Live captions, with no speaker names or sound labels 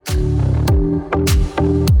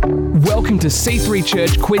Welcome to C3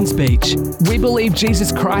 Church Quinns Beach. We believe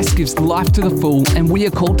Jesus Christ gives life to the full and we are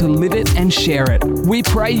called to live it and share it. We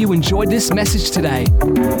pray you enjoyed this message today.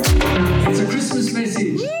 It's a Christmas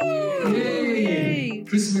message. Yay.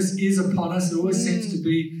 Christmas is upon us. It always seems to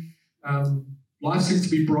be, life seems to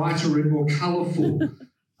be brighter and more colourful.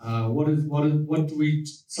 What do we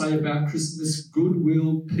say about Christmas?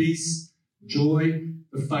 Goodwill, peace, joy,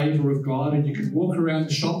 the favour of God. And you can walk around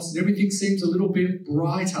the shops and everything seems a little bit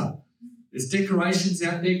brighter. There's decorations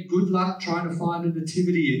out there. Good luck trying to find a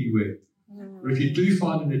nativity anywhere. Or if you do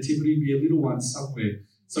find a nativity, be a little one somewhere.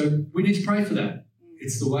 So we need to pray for that.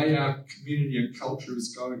 It's the way our community and culture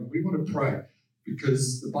is going. We want to pray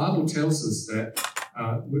because the Bible tells us that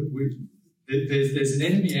there's an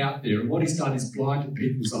enemy out there, and what he's done is blinded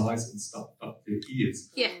people's eyes and stopped up their ears.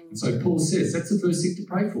 Yeah. And so Paul says that's the first thing to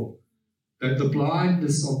pray for, that the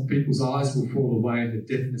blindness of people's eyes will fall away and the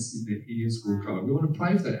deafness in their ears will go. We want to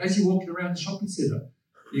pray for that. As you're walking around the shopping centre,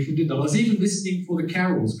 you can do that. I was even listening for the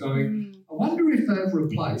carols going, I wonder if they've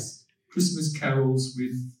replaced Christmas carols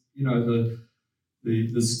with, you know,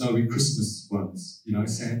 the snowy Christmas ones, you know,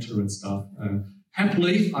 Santa and stuff.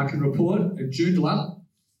 Happily, I can report at Joondalup,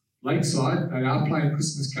 Lakeside, they are playing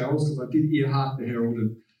Christmas carols because I did hear Hark the Herald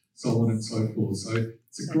and so on and so forth. So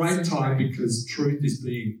it's a great time because truth is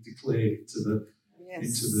being declared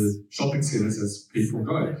into the shopping centres as people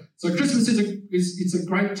go. So Christmas is a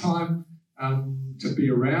great time to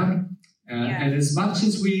be around. And as much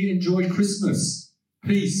as we enjoy Christmas,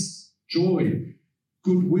 peace, joy,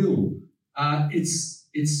 goodwill, it's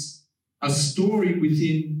a story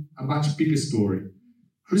within a much bigger story.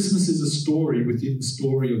 Christmas is a story within the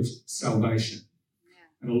story of salvation.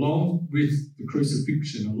 And along with the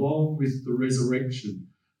crucifixion, along with the resurrection,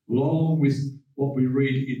 along with what we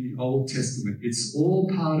read in the Old Testament, it's all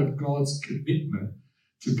part of God's commitment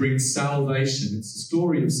to bring salvation. It's the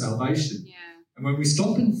story of salvation. Yeah. And when we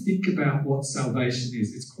stop and think about what salvation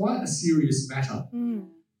is, it's quite a serious matter.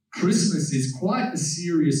 Christmas is quite a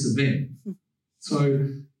serious event. So,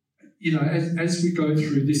 you know, as we go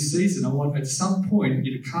through this season, I want at some point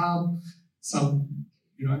you to carve some,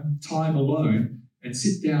 you know, time alone and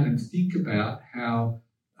sit down and think about how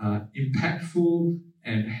impactful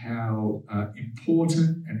and how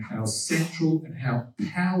important and how central and how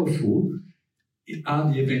powerful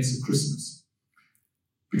are the events of Christmas.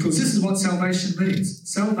 Because this is what salvation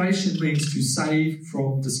means. Salvation means to save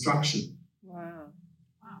from destruction. Wow.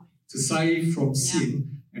 To save from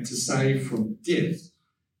sin and to save from death.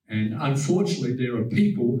 And unfortunately, there are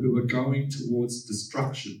people who are going towards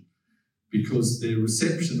destruction because their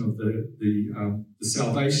reception of the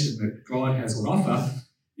salvation that God has on offer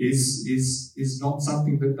is not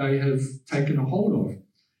something that they have taken a hold of.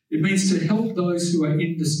 It means to help those who are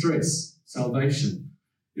in distress, salvation.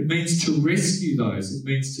 It means to rescue those. It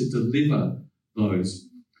means to deliver those.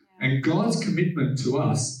 And God's commitment to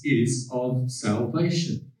us is of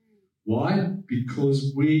salvation. Why?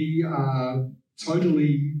 Because we are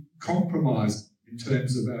totally compromised in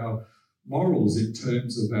terms of our morals, in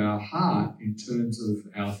terms of our heart, in terms of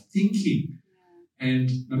our thinking. And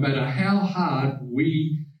no matter how hard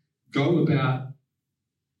we go about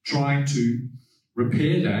trying to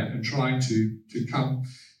repair that and trying to come,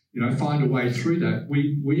 you know, find a way through that,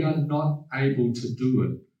 we are not able to do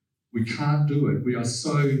it. We can't do it. We are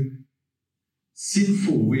so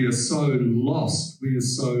sinful. We are so lost. We are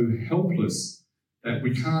so helpless that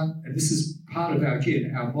we can't, and this is part of our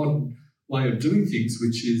modern way of doing things,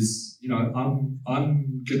 which is, you know,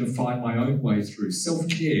 I'm going to find my own way through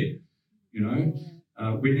self-care, you know.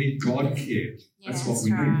 We need God care. That's what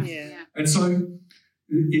we need. Yeah. And so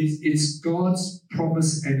it's God's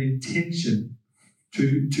promise and intention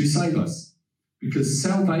to save us, because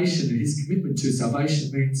salvation and his commitment to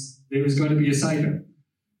salvation means there is going to be a saviour,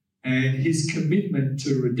 and his commitment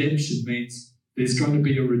to redemption means there's going to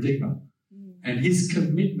be a redeemer. And his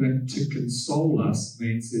commitment to console us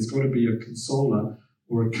means there's got to be a consoler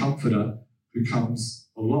or a comforter who comes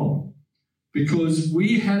along. Because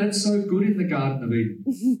we had it so good in the Garden of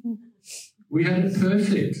Eden. We had it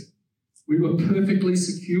perfect. We were perfectly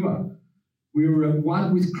secure. We were at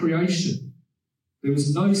one with creation. There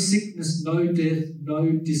was no sickness, no death,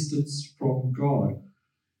 no distance from God.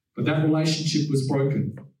 But that relationship was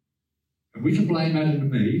broken. And we can blame Adam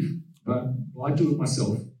and Eve, but I do it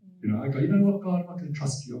myself. You know, I go, you know what, God, I'm not going to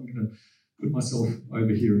trust you. I'm going to put myself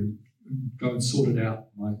over here and go and sort it out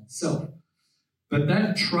myself. But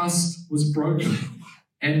that trust was broken.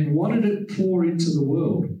 And what did it pour into the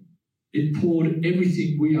world? It poured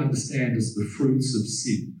everything we understand as the fruits of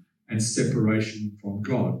sin and separation from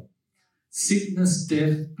God. Sickness,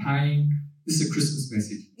 death, pain. This is a Christmas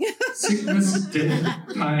message. Sickness, death,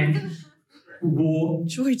 pain, war,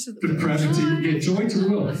 joy to the depravity, joy to the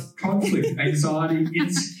world, conflict, anxiety,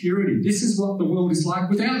 insecurity. This is what the world is like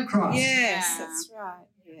without Christ. Yes, that's right.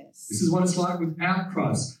 Yes. This is what it's like without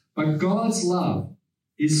Christ. But God's love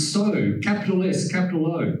is so, capital S, capital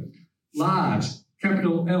O, large,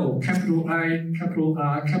 capital L, capital A, capital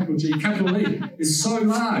R, capital G, capital E, is so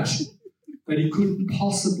large that he couldn't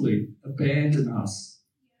possibly abandon us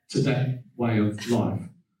to that way of life.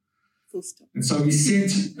 Full stop. And so he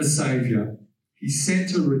sent a saviour, he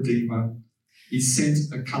sent a redeemer, he sent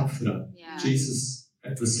a comforter, Jesus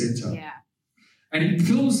at the centre. Yeah. And he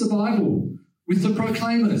fills the Bible with the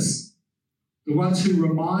proclaimers, the ones who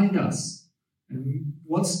remind us. And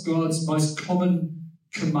what's God's most common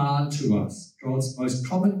command to us? God's most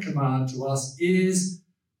common command to us is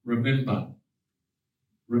remember.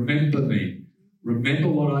 Remember me. Remember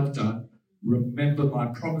what I've done. Remember my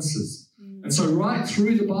promises. And so right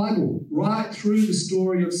through the Bible, right through the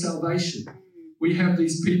story of salvation, we have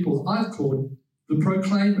these people I've called the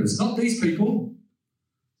proclaimers. Not these people.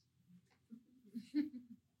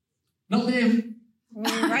 Not them.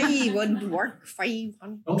 I would work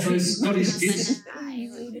 500. Not those Scottish kids. I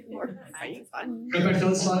would work 500. Go back to the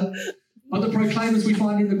other slide. But the proclaimers we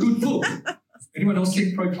find in the good book. Anyone else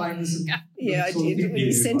think proclaimers? Yeah, I did. When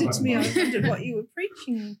you sent it to me, I wondered what you were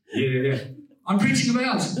preaching. Yeah. I'm preaching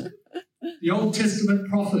about the Old Testament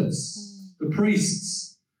prophets, the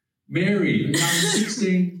priests, Mary, a young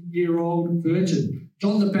 16-year-old virgin,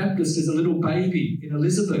 John the Baptist as a little baby in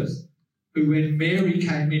Elizabeth, who when Mary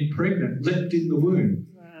came in pregnant, leapt in the womb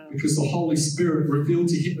because the Holy Spirit revealed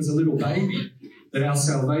to him as a little baby that our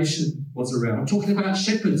salvation was around. I'm talking about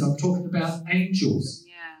shepherds. I'm talking about angels.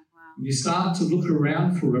 Yeah, wow. When you start to look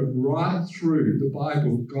around for it right through the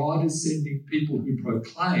Bible, God is sending people who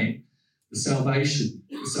proclaim the salvation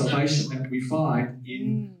that we find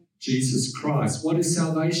in Jesus Christ. What is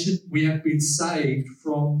salvation? We have been saved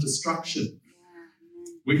from destruction.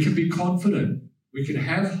 We can be confident. We can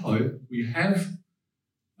have hope. We have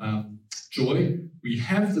joy. We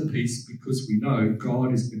have the peace because we know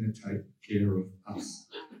God is going to take care of us.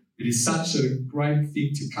 It is such a great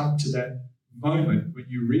thing to come to that moment when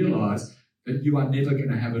you realise that you are never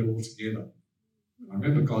going to have it all together. I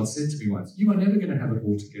remember God said to me once, you are never going to have it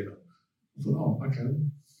all together. I thought, oh, okay,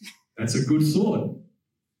 that's a good thought.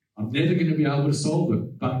 I'm never going to be able to solve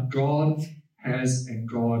it, but God has and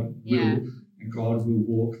God will, and God will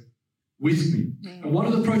walk with me. And what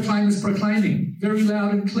are the proclaimers proclaiming? Very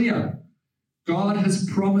loud and clear. God has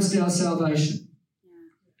promised our salvation.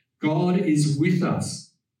 God is with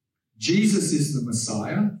us. Jesus is the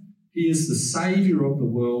Messiah. He is the Saviour of the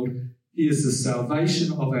world. He is the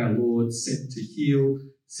salvation of our Lord, sent to heal,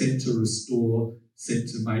 sent to restore, sent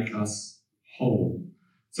to make us whole.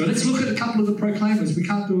 So let's look at a couple of the proclaimers. We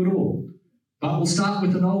can't do it all. But we'll start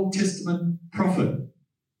with an Old Testament prophet,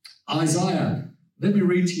 Isaiah. Let me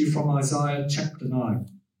read to you from Isaiah chapter 9.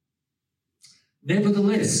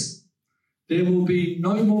 Nevertheless, there will be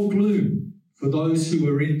no more gloom for those who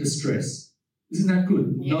are in distress. Isn't that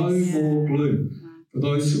good? Yes. No more gloom for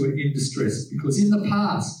those who are in distress. Because in the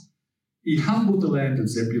past, he humbled the land of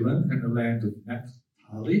Zebulun and the land of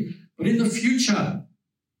Naphtali. But in the future,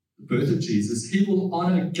 the birth of Jesus, he will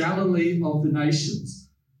honour Galilee of the nations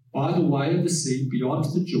by the way of the sea beyond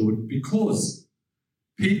the Jordan, because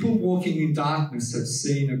people walking in darkness have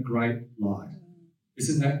seen a great light.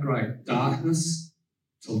 Isn't that great? Darkness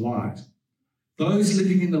to light. Those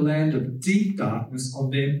living in the land of deep darkness, on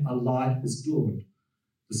them a light has dawned,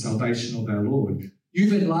 the salvation of our Lord.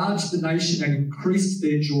 You've enlarged the nation and increased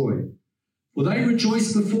their joy. For they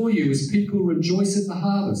rejoice before you as people rejoice at the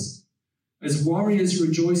harvest, as warriors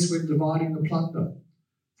rejoice when dividing the plunder.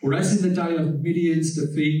 For as in the day of Midian's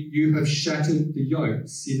defeat, you have shattered the yoke,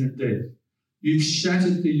 sin and death. You've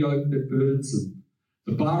shattered the yoke that burdens them,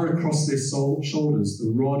 the bar across their shoulders,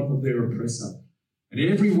 the rod of their oppressor. And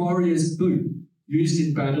every warrior's boot used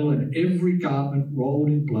in battle and every garment rolled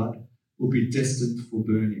in blood will be destined for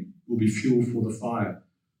burning, will be fuel for the fire.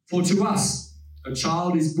 For to us a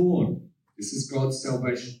child is born. This is God's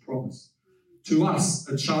salvation promise. To us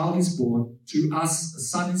a child is born, to us a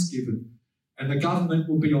son is given, and the government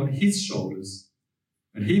will be on his shoulders,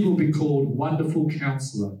 and he will be called Wonderful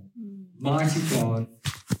Counselor, Mighty God,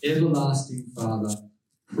 Everlasting Father,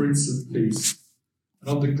 Prince of Peace. And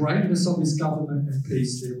of the greatness of his government and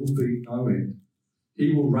peace there will be no end.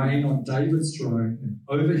 He will reign on David's throne and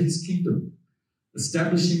over his kingdom,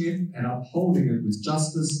 establishing it and upholding it with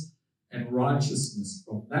justice and righteousness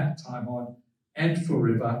from that time on and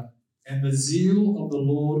forever. And the zeal of the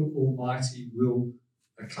Lord Almighty will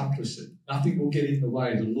accomplish it. Nothing will get in the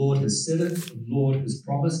way. The Lord has said it, the Lord has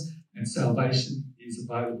promised, and salvation is is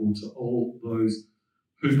available to all those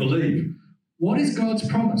who believe. What is God's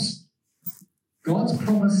promise? God's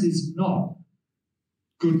promise is not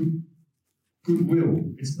goodwill.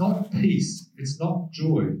 It's not peace. It's not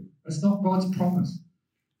joy. That's not God's promise.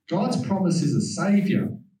 God's promise is a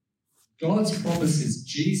Saviour. God's promise is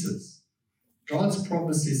Jesus. God's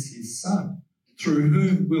promise is his Son, through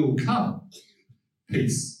whom will come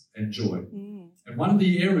peace and joy. And one of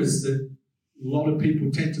the errors that a lot of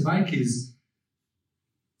people tend to make is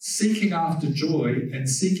seeking after joy and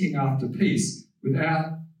seeking after peace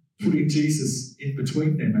without putting Jesus in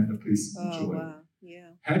between them and the peace and the joy. Wow. Yeah.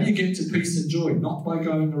 How do you get to peace and joy? Not by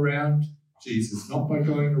going around Jesus, not by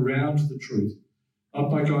going around the truth, not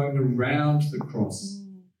by going around the cross.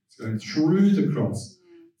 It's going through the cross.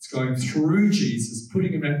 It's going through Jesus,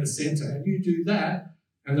 putting him at the centre. And you do that,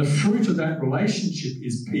 and the fruit of that relationship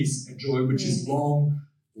is peace and joy, which is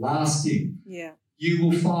long-lasting. Yeah. You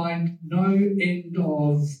will find no end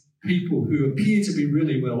of people who appear to be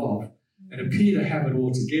really well off and appear to have it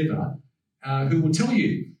all together, who will tell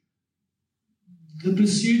you the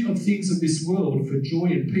pursuit of things of this world for joy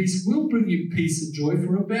and peace will bring you peace and joy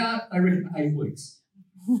for about, I reckon, 8 weeks.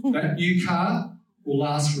 That new car will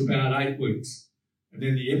last for about 8 weeks. And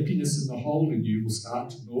then the emptiness and the hole in you will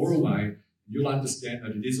start to gnaw away, and you'll understand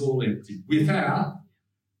that it is all empty. Without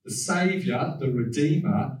the Saviour, the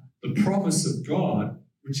Redeemer, the promise of God,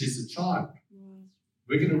 which is a child.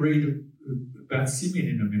 We're going to read about Simeon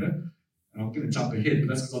in a minute, and I'm going to jump ahead,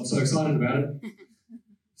 but that's because I'm so excited about it.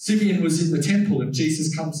 Simeon was in the temple, and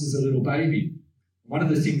Jesus comes as a little baby. One of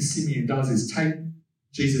the things Simeon does is take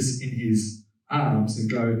Jesus in his arms and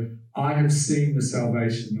go, I have seen the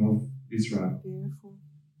salvation of Israel. Beautiful.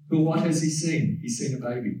 Well, what has he seen? He's seen a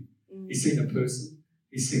baby. He's seen a person.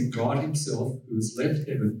 He's seen God himself, who has left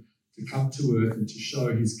heaven to come to earth and to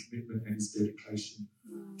show his commitment and his dedication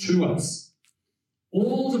to us.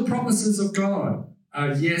 All the promises of God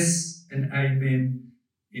are yes and amen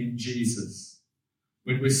in Jesus.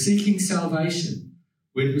 When we're seeking salvation,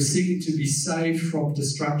 when we're seeking to be saved from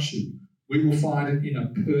destruction, we will find it in a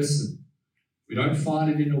person. We don't find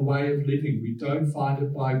it in a way of living. We don't find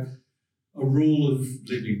it by a rule of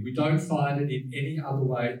living. We don't find it in any other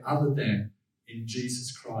way other than in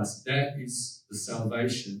Jesus Christ. That is the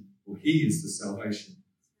salvation, or he is the salvation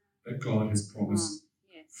that God has promised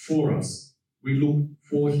for us. We look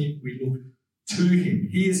for him. We look to him.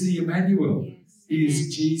 He is the Emmanuel. He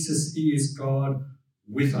is Jesus. He is God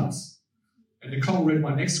with us. And Nicole read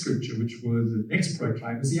my next scripture, which were the next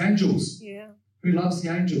proclaimers, the angels. Yeah. Who loves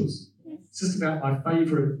the angels? It's just about my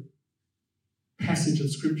favourite passage of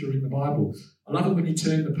scripture in the Bible. I love it when you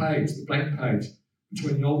turn the page, the blank page,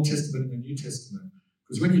 between the Old Testament and the New Testament.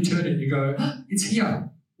 Because when you turn it, you go, it's here.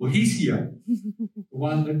 Well, he's here. The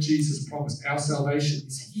one that Jesus promised. Our salvation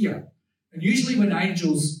is here. And usually when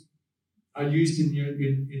angels are used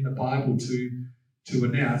in the Bible to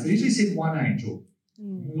announce, they usually said one angel.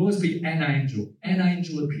 It will always be an angel. An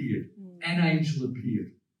angel appeared. An angel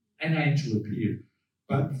appeared. An angel appeared.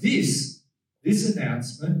 But this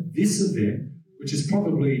announcement, this event, which is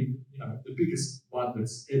probably the biggest one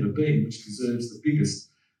that's ever been, which deserves the biggest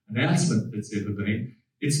announcement that's ever been,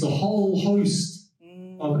 it's the whole host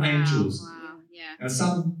of angels. Wow. Yeah. Now,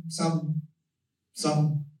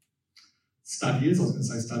 some studiers, I was going to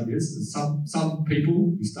say studiers, some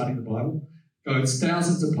people who study the Bible go, it's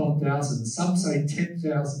thousands upon thousands. Some say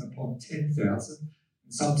 10,000 upon 10,000,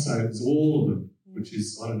 and some say it's all of them, which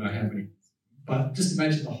is, I don't know how many. But just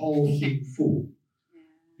imagine the whole thing full.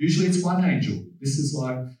 Usually it's one angel. This is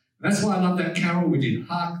like, and that's why I love that carol we did,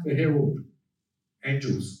 Hark the Herald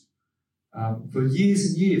Angels. For years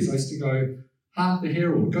and years, I used to go, Hark the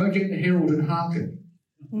Herald, go get the herald and hearken.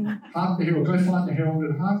 Hark the herald, go find the herald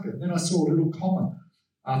and hearken. And then I saw a little comma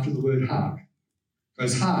after the word hark. It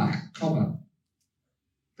goes hark, comma.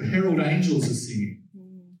 The herald angels are singing.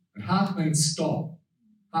 And hark means stop.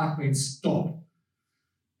 Hark means stop.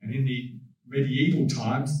 And in the medieval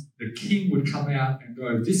times, the king would come out and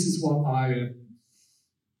go, this is what I am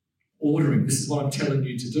ordering. This is what I'm telling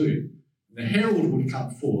you to do. And the herald would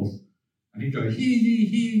come forth and he'd go, hear ye,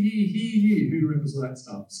 hear ye, hear ye. Who remembers all that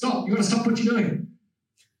stuff? Stop. You've got to stop what you're doing.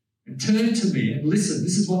 And turn to me and listen.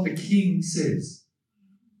 This is what the king says.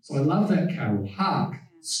 So I love that carol. Hark,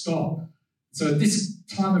 stop. So at this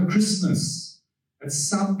time of Christmas, at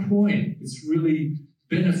some point, it's really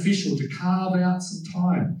beneficial to carve out some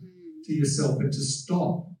time to yourself and to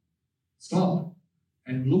stop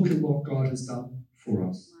and look at what God has done for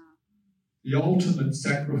us. The ultimate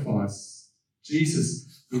sacrifice,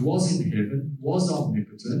 Jesus, who was in heaven, was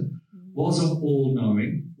omnipotent, was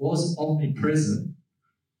all-knowing, was omnipresent,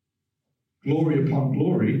 glory upon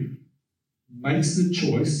glory, makes the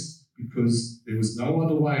choice, because there was no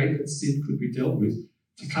other way that sin could be dealt with,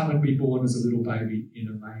 to come and be born as a little baby in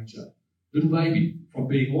a manger. Little baby, from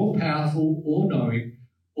being all powerful, all knowing,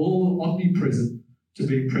 all omnipresent, to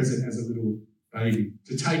being present as a little baby,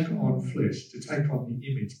 to take on flesh, to take on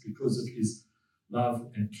the image because of his love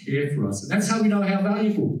and care for us. And that's how we know how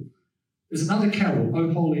valuable. There's another carol,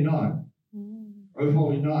 O Holy Night. O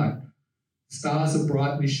Holy Night. The stars are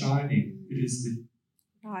brightly shining. It is the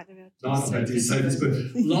night of our dear Saviour's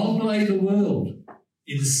birth. Long lay the world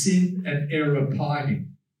in sin and error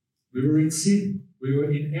pining. We were in sin. We were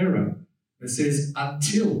in error. It says,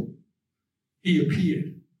 until he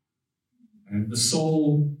appeared and the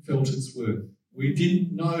soul felt its worth. We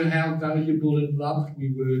didn't know how valuable and loved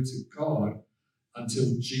we were to God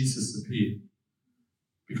until Jesus appeared,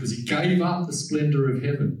 because he gave up the splendour of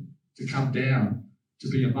heaven to come down to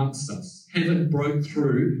be amongst us. Heaven broke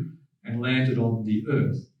through and landed on the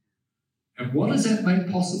earth. And what does that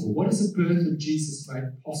make possible? What does the birth of Jesus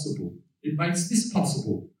make possible? It makes this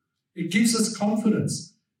possible. It gives us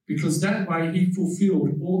confidence, because that way he fulfilled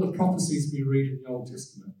all the prophecies we read in the Old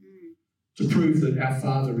Testament to prove that our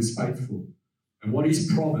Father is faithful. And what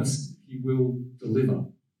he's promised, he will deliver.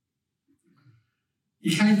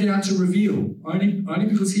 He came down to reveal, only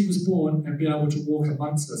because he was born and be able to walk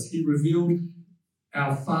amongst us. He revealed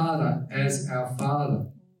our Father as our Father.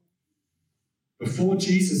 Before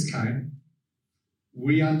Jesus came,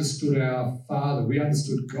 we understood our Father, we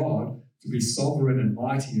understood God to be sovereign and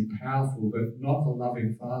mighty and powerful, but not a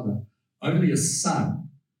loving Father. Only a Son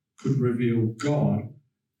could reveal God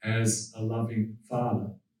as a loving Father.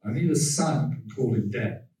 Only the Son can call him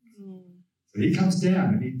Dad. So he comes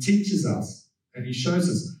down and he teaches us and he shows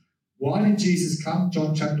us. Why did Jesus come?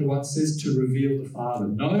 John chapter 1 says, to reveal the Father.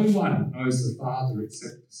 No one knows the Father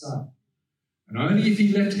except the Son. And only if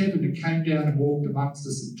he left heaven and came down and walked amongst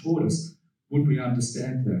us and taught us would we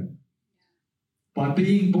understand that. By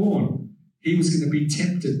being born, he was going to be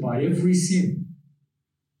tempted by every sin.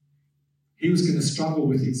 He was going to struggle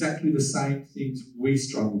with exactly the same things we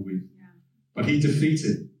struggle with. Yeah. But he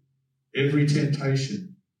defeated every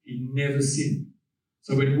temptation. He never sinned.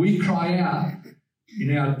 So when we cry out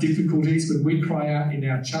in our difficulties, when we cry out in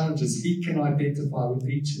our challenges, he can identify with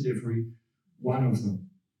each and every one of them.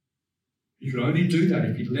 He could only do that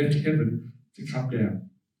if he left heaven to come down.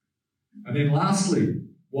 And then lastly,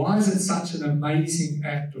 why is it such an amazing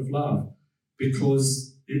act of love?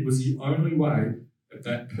 Because it was the only way that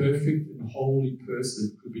that perfect and holy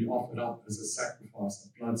person could be offered up as a sacrifice,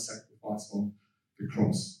 a blood sacrifice on the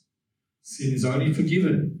cross. Sin is only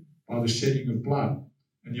forgiven by the shedding of blood.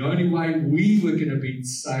 And the only way we were going to be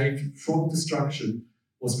saved from destruction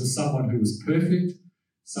was for someone who was perfect,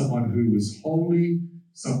 someone who was holy,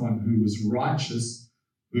 someone who was righteous,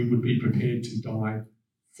 who would be prepared to die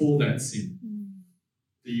for that sin.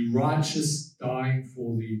 The righteous dying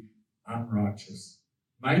for the unrighteous,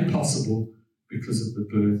 made possible because of the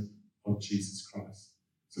birth of Jesus Christ.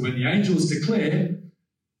 So when the angels declare,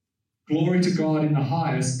 glory to God in the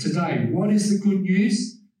highest, today, what is the good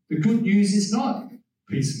news? The good news is not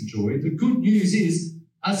peace and joy. The good news is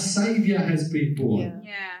a Saviour has been born.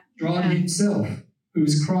 God himself, who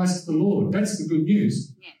is Christ the Lord. That's the good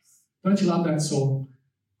news. Yes. Don't you love that song?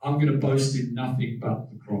 I'm going to boast in nothing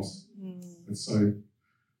but the cross. And so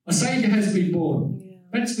a Saviour has been born. Yeah.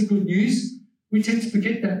 That's the good news. We tend to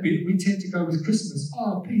forget that bit. We tend to go with Christmas.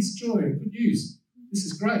 Oh, peace, joy, good news. This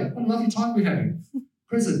is great. What a lovely time we're having.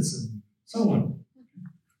 Presents and so on.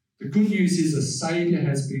 The good news is a Saviour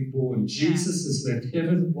has been born. Jesus has left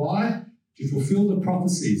heaven. Why? To fulfill the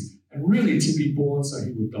prophecies and really to be born so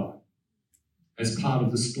he would die as part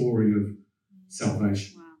of the story of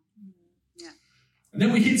salvation. Wow. Yeah. And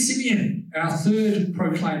then we hit Simeon, our third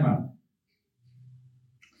proclaimer.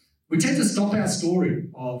 We tend to stop our story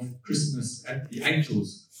of Christmas at the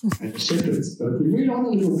angels and the shepherds, but if we read on a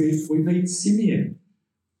little bit, we meet Simeon,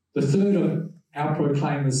 the third of our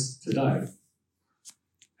proclaimers today.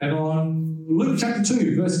 And on Luke chapter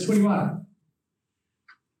 2, verse 21,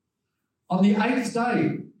 on the 8th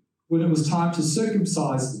day, when it was time to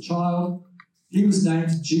circumcise the child, he was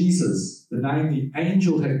named Jesus, the name the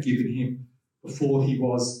angel had given him before he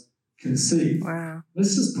was conceived. Wow.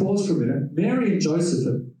 Let's just pause for a minute. Mary and Joseph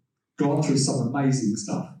have gone through some amazing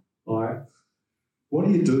stuff. Like, what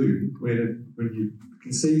do you do when you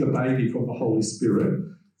conceive a baby from the Holy Spirit,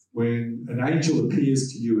 when an angel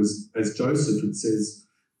appears to you as Joseph and says,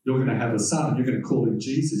 you're going to have a son, you're going to call him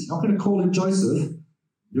Jesus. You're not going to call him Joseph,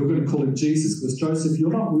 you're going to call him Jesus, because Joseph, you're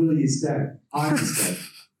not really his dad. I'm his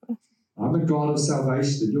dad. I'm the God of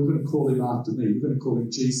salvation, and you're going to call him after me. You're going to call him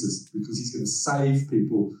Jesus because he's going to save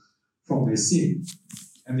people from their sin.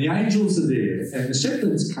 And the angels are there, and the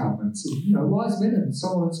shepherds come, and so, wise men and so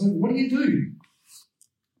on and so on. What do you do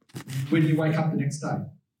when you wake up the next day?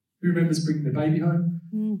 Who remembers bringing the baby home?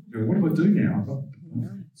 What do I do now?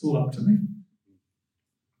 It's all up to me.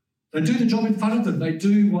 They do the job in front of them. They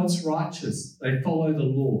do what's righteous. They follow the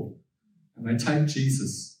law, and they take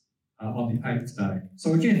Jesus on the 8th day.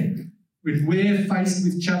 So again, when we're faced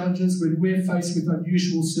with challenges, when we're faced with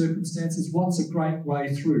unusual circumstances, what's a great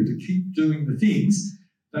way through? To keep doing the things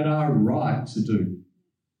that are right to do.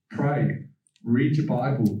 Pray, read your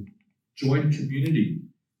Bible, join community,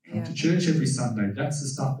 come to church every Sunday. That's the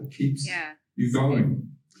stuff that keeps you going.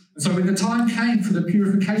 And so when the time came for the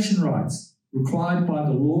purification rites required by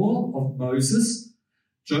the law of Moses,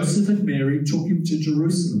 Joseph and Mary took him to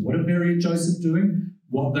Jerusalem. What are Mary and Joseph doing?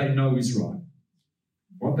 What they know is right.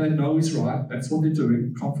 What they know is right, that's what they're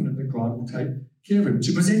doing, confident that God will take care of him,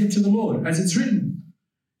 to present him to the Lord. As it's written,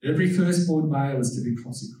 every firstborn male is to be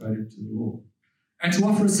consecrated to the Lord, and to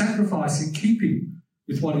offer a sacrifice in keeping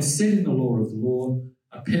with what is said in the law of the Lord,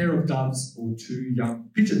 a pair of doves or 2 young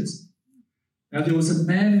pigeons. Now there was a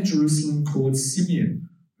man in Jerusalem called Simeon,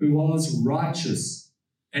 who was righteous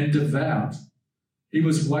and devout. He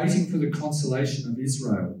was waiting for the consolation of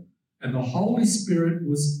Israel, and the Holy Spirit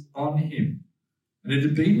was on him. And it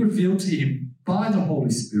had been revealed to him by the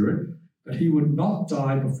Holy Spirit that he would not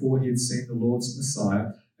die before he had seen the Lord's Messiah.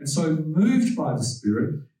 And so, moved by the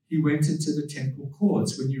Spirit, he went into the temple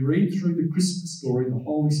courts. When you read through the Christmas story, the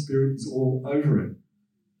Holy Spirit is all over it.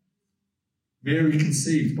 Mary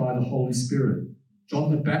conceived by the Holy Spirit.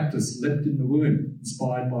 John the Baptist leapt in the womb,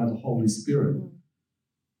 inspired by the Holy Spirit.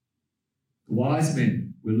 The wise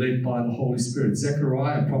men were led by the Holy Spirit.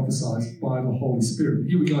 Zechariah prophesied by the Holy Spirit.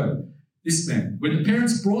 Here we go. This man, when the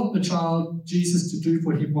parents brought the child Jesus to do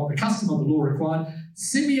for him what the custom of the law required,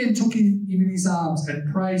 Simeon took him in his arms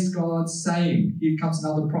and praised God, saying, here comes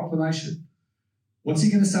another proclamation. What's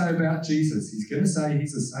he going to say about Jesus? He's going to say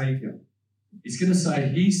he's a saviour. He's going to say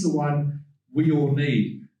he's the one we all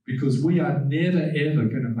need, because we are never, ever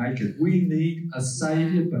going to make it. We need a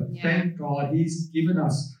saviour, but thank God he's given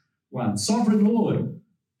us one. Sovereign Lord,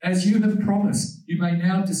 as you have promised, you may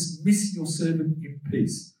now dismiss your servant in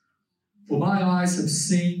peace. For my eyes have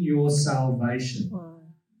seen your salvation.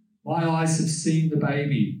 My eyes have seen the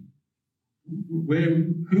baby.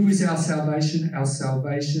 Who is our salvation? Our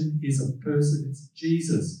salvation is a person. It's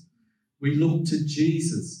Jesus. We look to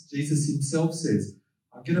Jesus. Jesus himself says,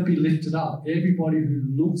 I'm going to be lifted up. Everybody who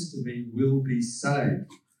looks to me will be saved.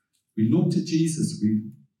 We look to Jesus. We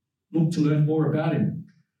look to learn more about him.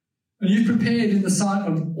 And you've prepared in the sight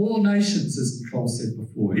of all nations, as Nicole said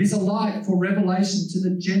before. He's a light for revelation to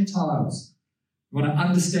the Gentiles. You want to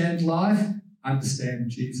understand life? Understand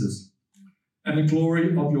Jesus. And the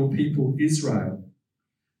glory of your people, Israel.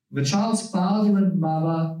 The child's father and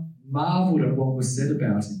mother marvelled at what was said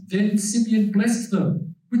about him. Then Simeon blessed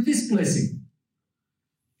them with this blessing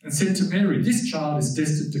and said to Mary, this child is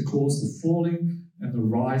destined to cause the falling and the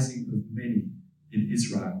rising of many in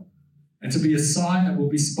Israel, and to be a sign that will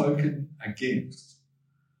be spoken against,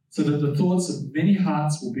 so that the thoughts of many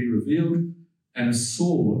hearts will be revealed, and a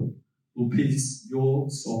sword will pierce your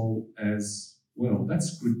soul as well.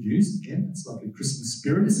 That's good news. Again, that's like the Christmas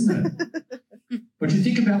spirit, isn't it? But you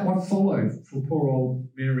think about what followed for poor old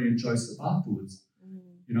Mary and Joseph afterwards.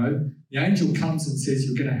 The angel comes and says,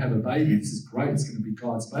 you're going to have a baby. This is great. It's going to be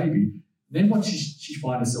God's baby. And then what she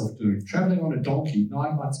find herself doing? Travelling on a donkey,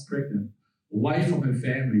 9 months pregnant, away from her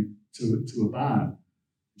family to a barn.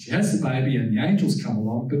 She has the baby and the angels come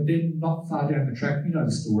along, but then not far down the track, you know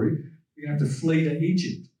the story, you're going to have to flee to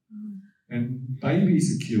Egypt. And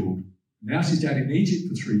babies are killed. Now she's down in Egypt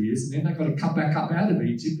for 3 years, and then they've got to come back up out of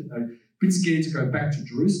Egypt, and they're a bit scared to go back to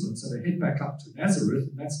Jerusalem, so they head back up to Nazareth,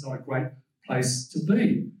 and that's not a great place to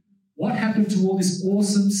be. What happened to all this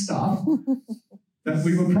awesome stuff that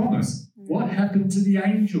we were promised? What happened to the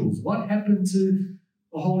angels? What happened to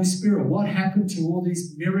the Holy Spirit? What happened to all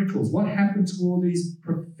these miracles? What happened to all these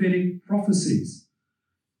prophetic prophecies?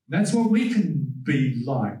 That's what we can be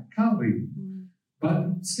like, can't we?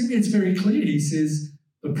 But Simeon's very clear. He says,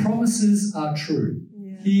 the promises are true.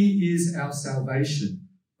 He is our salvation.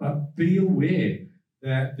 But be aware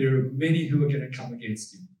that there are many who are going to come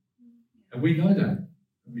against him. And we know that.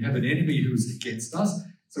 And we have an enemy who is against us.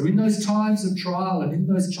 So in those times of trial and in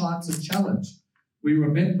those times of challenge, we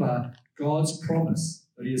remember God's promise,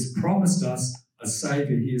 that he has promised us a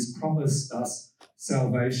saviour. He has promised us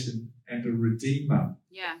salvation and a redeemer.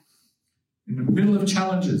 In the middle of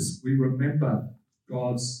challenges, we remember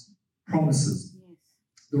God's promises.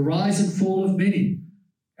 The rise and fall of many,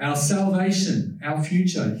 our salvation, our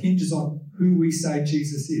future hinges on who we say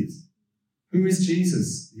Jesus is. Who is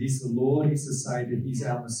Jesus? He's the Lord, he's the Saviour, he's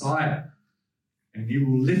our Messiah. And he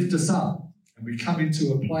will lift us up. And we come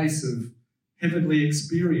into a place of heavenly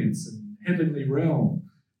experience and heavenly realm.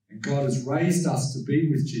 And God has raised us to be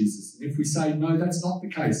with Jesus. And if we say, no, that's not the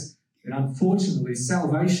case, then unfortunately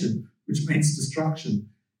salvation, which means destruction,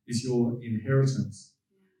 is your inheritance.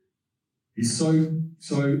 He's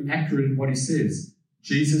so accurate in what he says.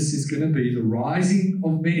 Jesus is going to be the rising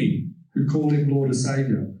of many who call him Lord and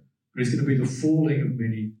Saviour, but he's going to be the falling of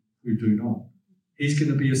many who do not. He's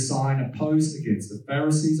going to be a sign opposed against. The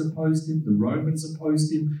Pharisees opposed him, the Romans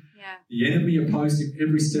opposed him, the enemy opposed him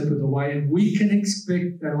every step of the way, and we can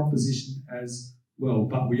expect that opposition as well.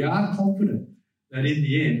 But we are confident that in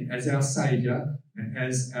the end, as our Saviour and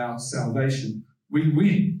as our salvation, we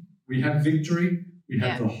win. We have victory. We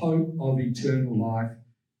have the hope of eternal life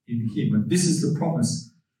in him. And this is the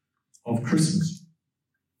promise of Christmas.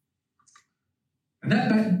 And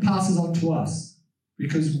that passes on to us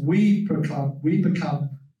because we become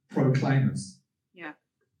proclaimers. Yeah.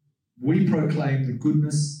 We proclaim the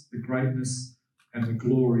goodness, the greatness, and the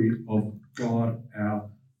glory of God, our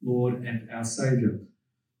Lord and our Saviour.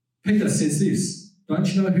 Peter says this, don't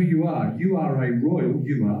you know who you are? You are a royal,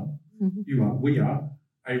 we are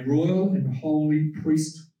a royal and holy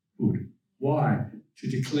priesthood. Why? To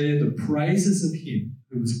declare the praises of him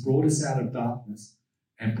who has brought us out of darkness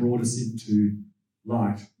and brought us into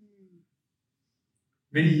light.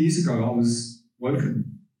 Many years ago, I was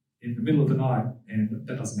woken in the middle of the night, and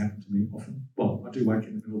that doesn't happen to me often. Well, I do wake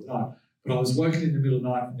in the middle of the night, but I was woken in the middle of the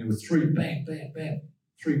night and there were three, bang, bang, bang,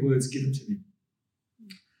 3 words given to me.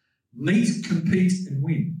 Meet, compete and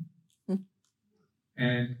win.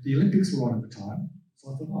 And the Olympics were on at the time,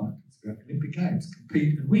 so I thought, it's about Olympic Games,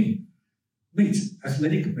 compete and win. Meet,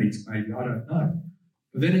 athletic meet maybe, I don't know.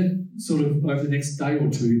 But then it sort of, over the next day or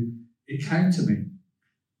two, it came to me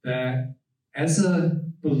that as a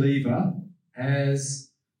believer,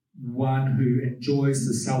 as one who enjoys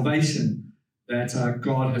the salvation that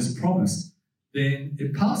God has promised, then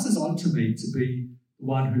it passes on to me to be the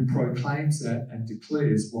one who proclaims that and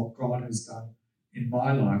declares what God has done in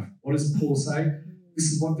my life. What does Paul say?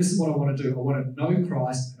 This is what I want to do. I want to know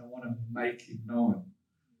Christ and I want to make him known.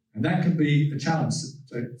 And that can be a challenge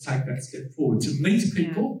to take that step forward, to meet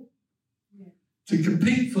people, to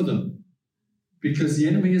compete for them, because the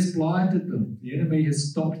enemy has blinded them. The enemy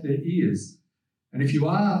has stopped their ears. And if you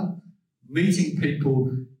are meeting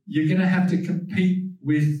people, you're going to have to compete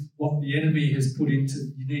with what the enemy has put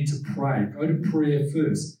into. You need to pray. Go to prayer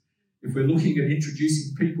first. If we're looking at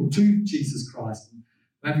introducing people to Jesus Christ and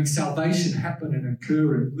having salvation happen and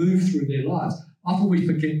occur and move through their lives, often we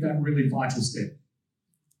forget that really vital step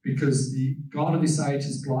because the God of this age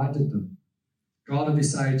has blinded them. God of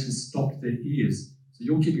this age has stopped their ears. So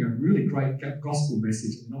you're giving a really great gospel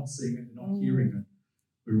message and not seeing it and not hearing it.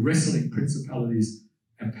 We're wrestling principalities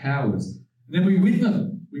and powers. And then we win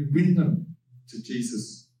them. We win them to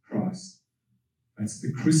Jesus Christ. That's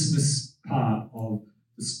the Christmas part of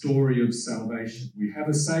the story of salvation. We have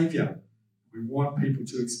a Saviour. We want people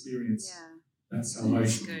to experience that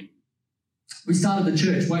salvation. Good. We started the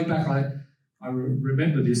church way back. I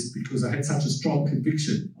remember this because I had such a strong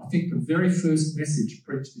conviction. I think the very first message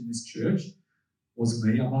preached in this church was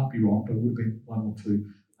me. I might be wrong, but it would have been 1 or 2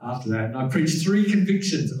 after that. And I preached 3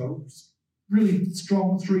 convictions. I've got really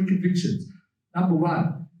strong 3 convictions. Number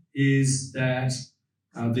 1 is that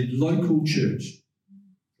the local church,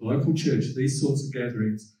 these sorts of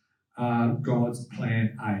gatherings are God's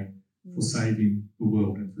plan A for saving the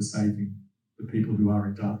world and for saving the people who are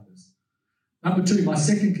in darkness. Number 2, my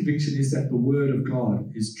second conviction is that the Word of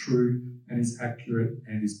God is true and is accurate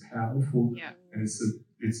and is powerful and it's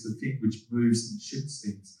the thing which moves and shifts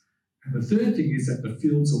things. And the third thing is that the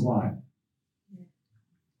fields are white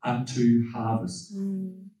unto harvest.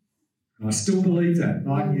 And I still believe that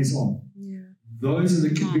 9 years on. Yeah. Those are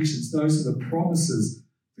the convictions, those are the promises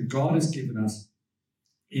that God has given us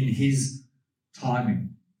in his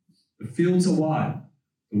timing. The fields are white.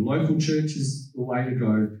 The local church is the way to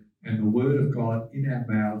go, and the word of God in our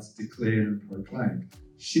mouths declared and proclaimed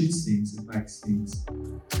shifts things and makes things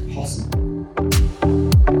possible.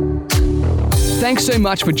 Thanks so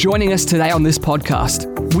much for joining us today on this podcast.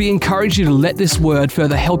 We encourage you to let this word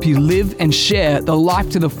further help you live and share the life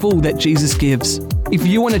to the full that Jesus gives. If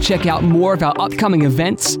you want to check out more of our upcoming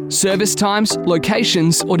events, service times,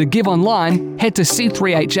 locations, or to give online, head to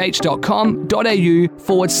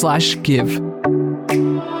c3hh.com.au/give.